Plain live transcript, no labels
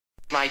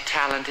my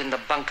talent in the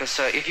bunker,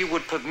 sir, if you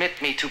would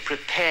permit me to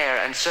prepare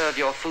and serve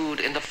your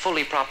food in the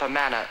fully proper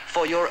manner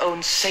for your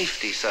own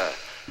safety, sir,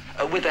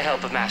 with the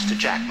help of Master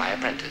Jack, my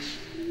apprentice.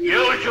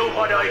 You do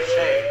what I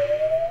say.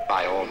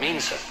 By all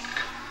means, sir.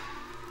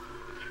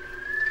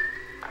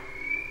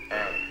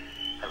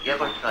 Have you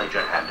ever tried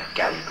your hand at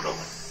galley growing?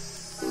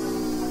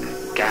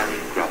 Galley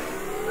grub.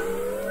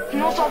 He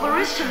knows all there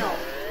is to know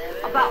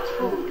about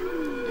food.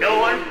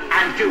 Knowing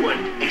and doing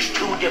is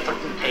two different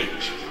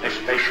things,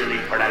 especially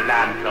for a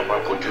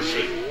landlubber put to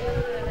sea.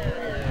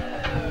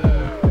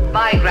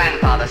 My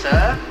grandfather,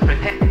 sir,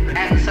 prepared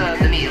and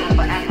served the meals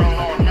for Admiral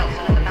Lord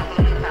Nelson at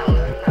the Battle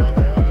of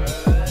Trafalgar.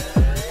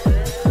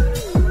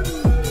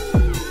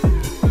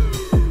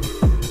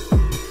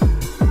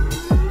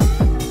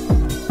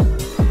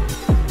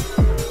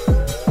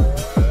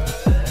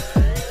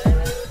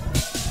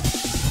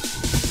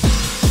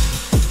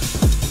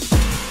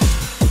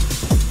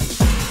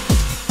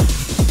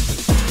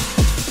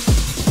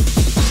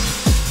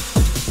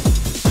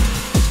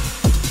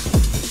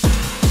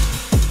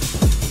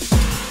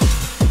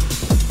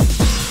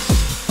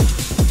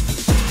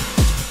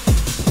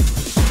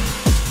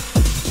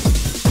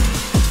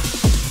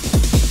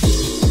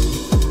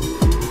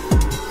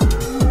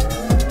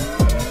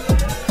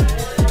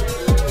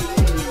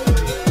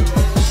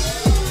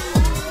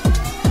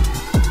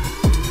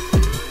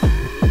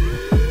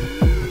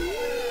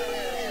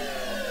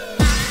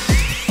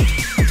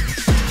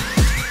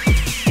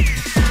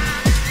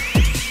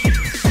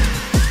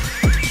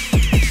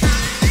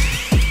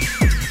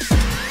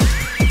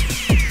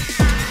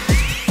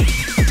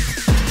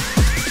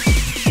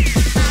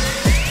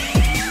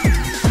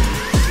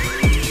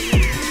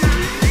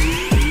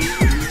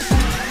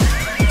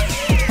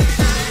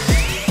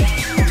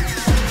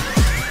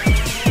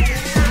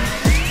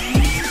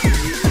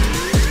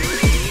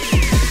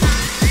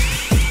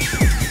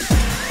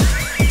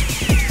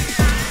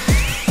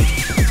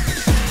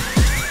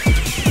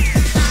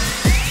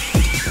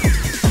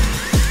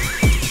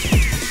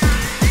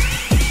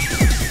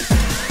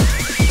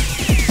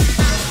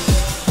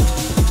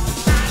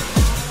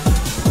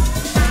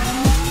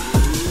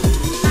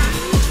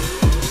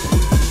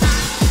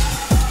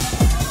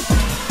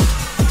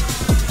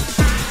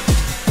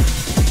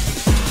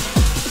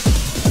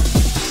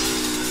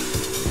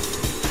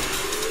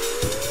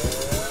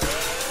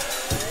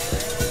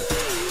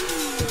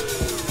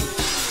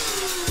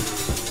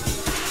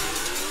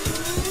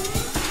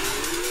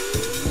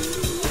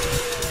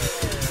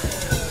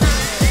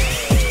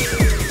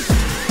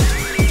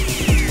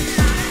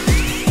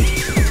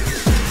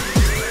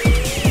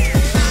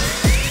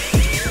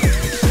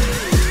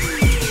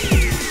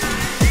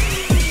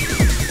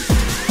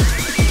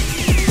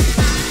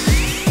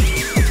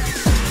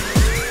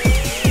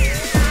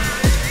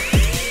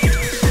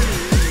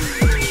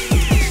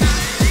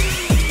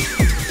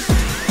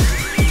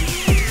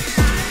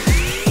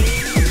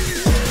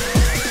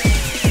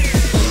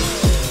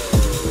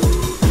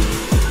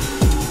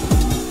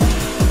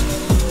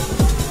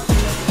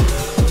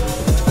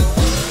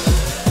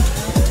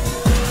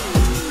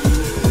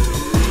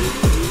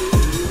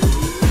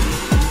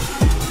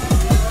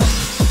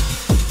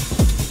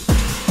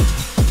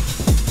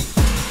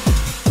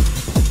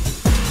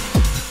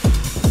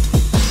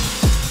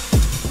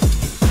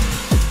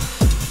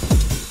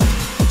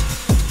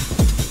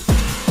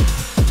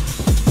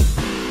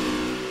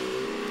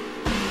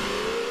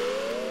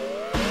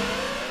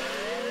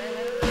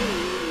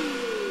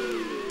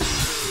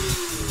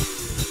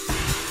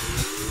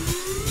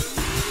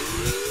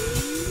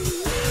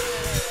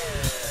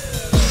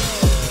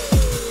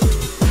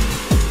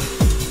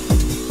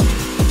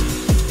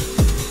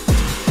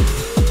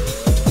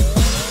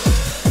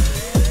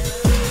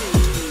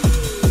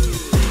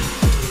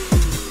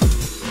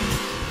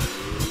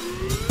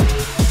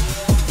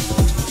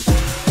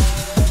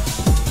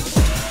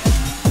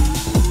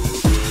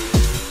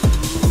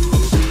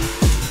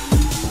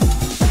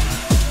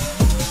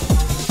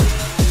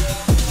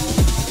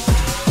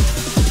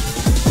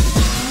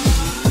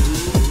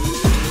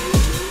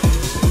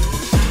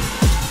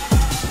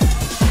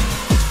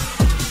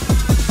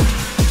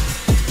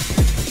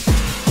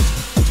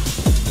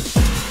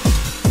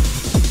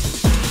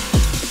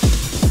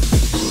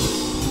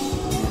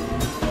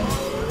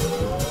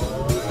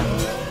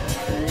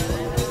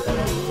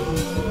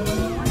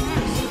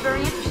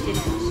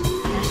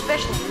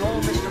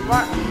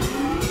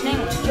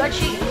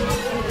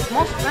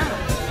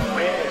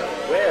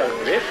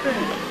 Griffin?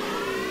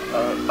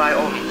 By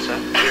all means, sir.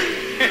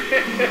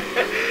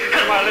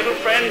 And my little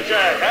friend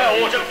Jack,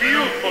 what a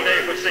beautiful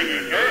day for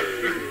singing, eh?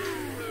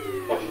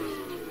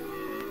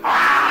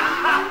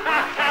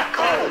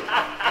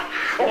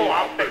 Oh,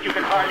 I'll bet you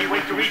can hardly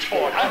wait to reach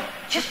port, huh?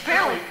 Just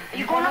barely. Are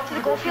you going up to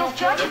the Goldfields,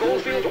 Judge? The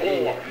Goldfields?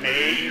 Oh,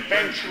 may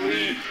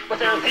eventually. But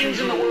there are things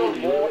in the world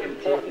more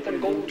important than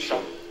gold,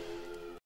 son.